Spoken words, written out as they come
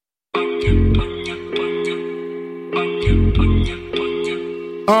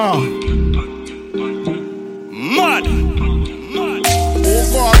Mud. Oh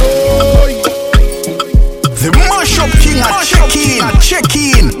God, oh. The mashup king a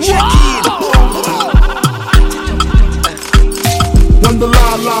check-in. When the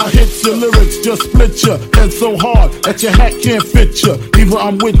la-la hits your lyrics, just split your head so hard that your hat can't fit you. Either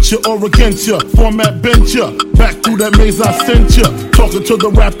I'm with you or against you. Format bent you. Back through that maze I sent you. Talking to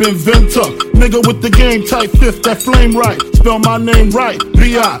the rap inventor. Nigga with the game type fifth, that flame right. Spell my name right.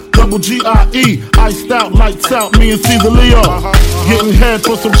 B-I-double-G-I-E. Iced out, lights out, me and Caesar Leo. Getting head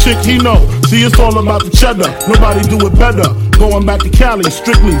for some chick he know. See, it's all about the cheddar. Nobody do it better. Going back to Cali,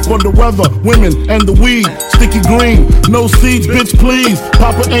 strictly for the weather, women, and the weed. Sticky green, no seeds, bitch, please.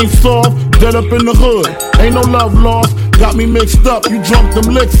 Papa ain't soft, dead up in the hood. Ain't no love lost, got me mixed up. You drunk them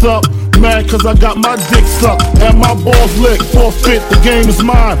licks up. Mad cause I got my dick sucked and my balls licked. Forfeit, the game is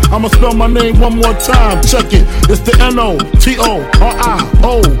mine. I'ma spell my name one more time. Check it, it's the N-O-T-O-R-I-O-U-S.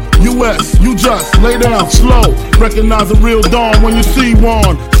 You just lay down slow. Recognize a real dawn when you see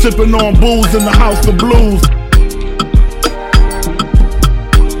one. Sipping on booze in the house of blues.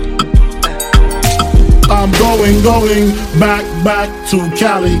 I'm going back to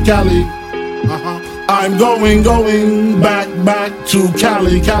Cali. I'm going back to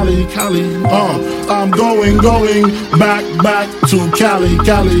Cali. I'm going back to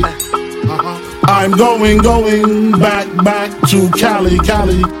Cali. I'm going back to Cali.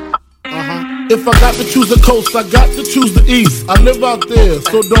 If I got to choose a coast, I got to choose the east. I live out there,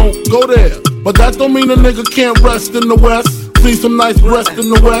 so don't go there. But that don't mean a nigga can't rest in the west. See some nice breasts in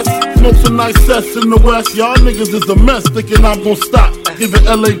the west, smoke some nice sets in the west. Y'all niggas is a mess, thinking I'm gon' stop, giving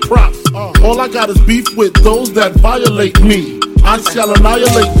LA props. All I got is beef with those that violate me. I shall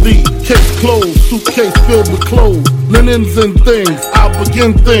annihilate thee. Case closed, suitcase filled with clothes, linens and things. I'll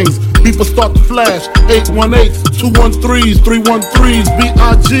begin things. People start to flash. 818s, 213s, 313s.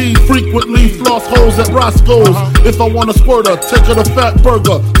 B.I.G. frequently floss holes at Roscoe's. If I want a squirter, take her to Fat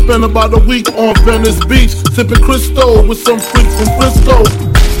Burger. Spend about a week on Venice Beach, sipping Cristo with some freaks from Frisco.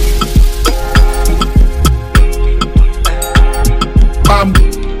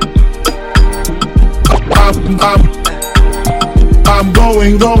 I'm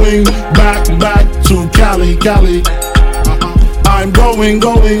going back to Cali. I'm going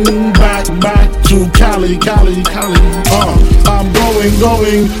back to Cali. I'm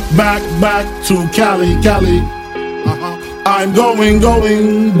going back to Cali. I'm going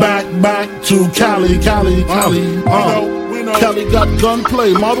back to Cali. Cali got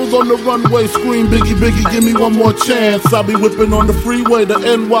gunplay, models on the runway, scream Biggie, Biggie, give me one more chance. I'll be whipping on the freeway, the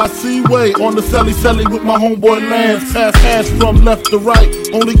NYC way, on the Sally with my homeboy Lance. Pass ass from left to right,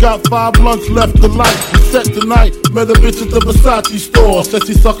 only got 5 blunts left to light. Set tonight, met a bitch at the Versace store, said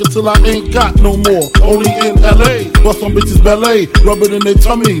she suck it till I ain't got no more. Only in LA, bust on bitches ballet, rub it in their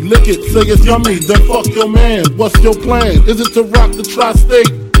tummy, lick it, say it's yummy, then fuck your man. What's your plan? Is it to rock the tri-state?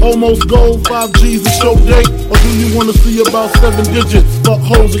 Almost gold, 5 G's is your date? Or do you wanna see about 7 digits? Fuck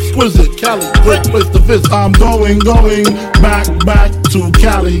hoes exquisite, Cali, great place to visit. I'm going back to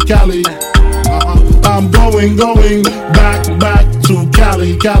Cali. I'm going back to Cali. I'm going back to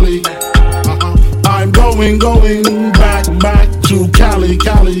Cali. I'm going back to Cali.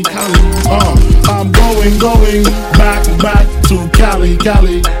 I'm going back to Cali.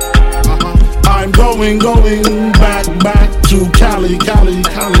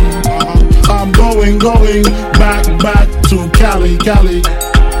 I'm going back to Cali.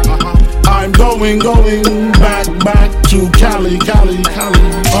 I'm going back to Cali.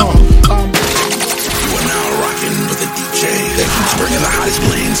 You are now rocking with a DJ that keeps bringing the hottest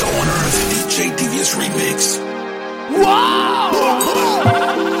planes on earth. DJ Devious Remix. Wow!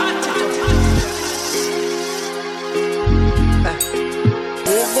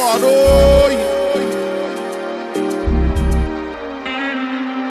 Oh God, oh!